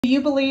Do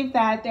you believe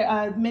that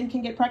men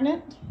can get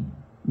pregnant?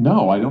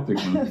 No, I don't think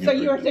men can get So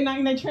you are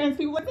denying that trans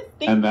people would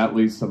think? And that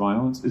leads to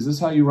violence? Is this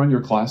how you run your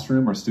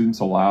classroom? Are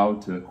students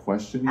allowed to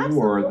question you?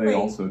 Absolutely. Or are they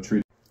also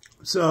treated?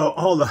 So,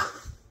 hold on.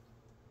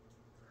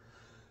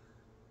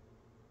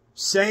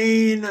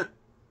 Saying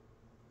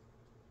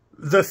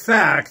the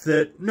fact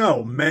that,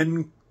 no,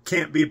 men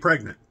can't be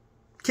pregnant.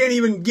 Can't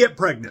even get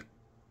pregnant.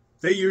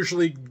 They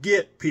usually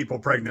get people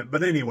pregnant.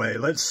 But anyway,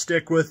 let's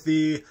stick with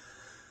the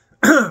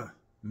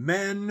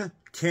men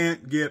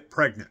can't get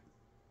pregnant.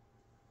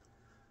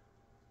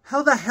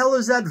 How the hell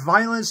is that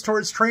violence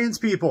towards trans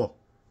people?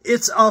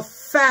 It's a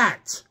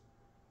fact.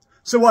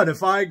 So what,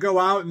 if I go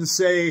out and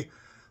say,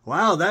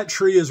 wow, that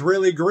tree is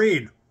really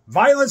green.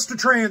 Violence to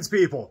trans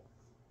people.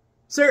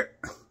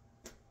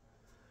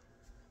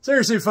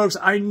 Seriously, folks,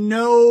 I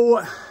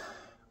know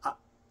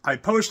I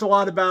post a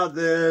lot about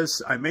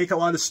this. I make a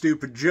lot of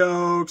stupid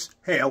jokes.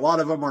 Hey, a lot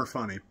of them are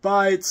funny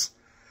bites.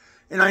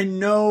 And I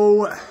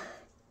know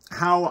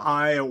how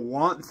I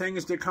want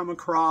things to come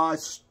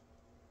across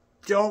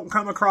don't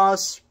come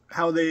across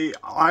how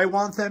I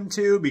want them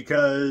to,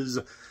 because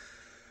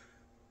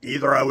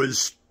either I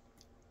was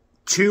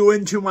too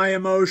into my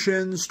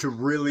emotions to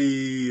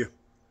really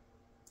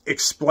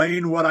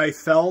explain what I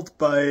felt,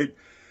 but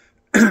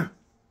this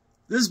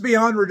is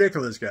beyond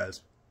ridiculous,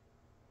 guys.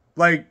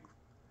 Like,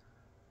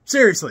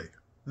 seriously,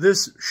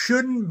 this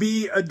shouldn't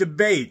be a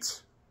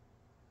debate.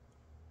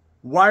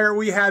 Why are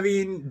we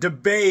having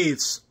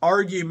debates,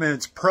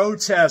 arguments,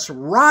 protests,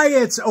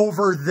 riots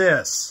over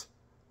this?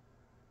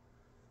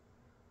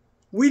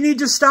 We need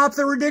to stop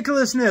the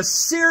ridiculousness,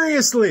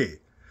 seriously.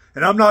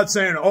 And I'm not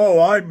saying, oh,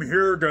 I'm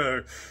here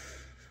to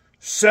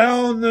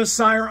sound the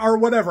siren or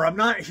whatever. I'm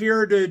not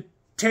here to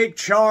take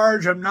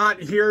charge. I'm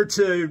not here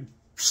to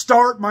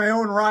start my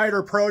own riot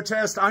or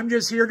protest. I'm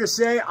just here to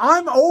say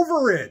I'm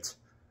over it.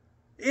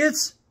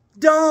 It's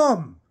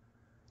dumb.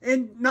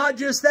 And not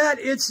just that,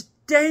 it's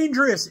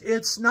dangerous.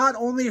 It's not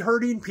only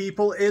hurting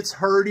people, it's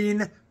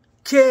hurting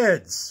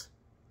kids.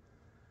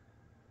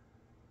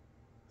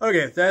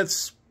 Okay,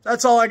 that's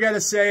all I got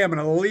to say. I'm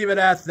going to leave it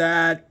at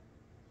that.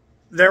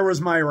 There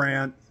was my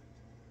rant.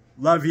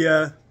 Love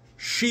ya.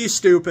 She's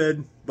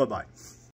stupid. Bye-bye.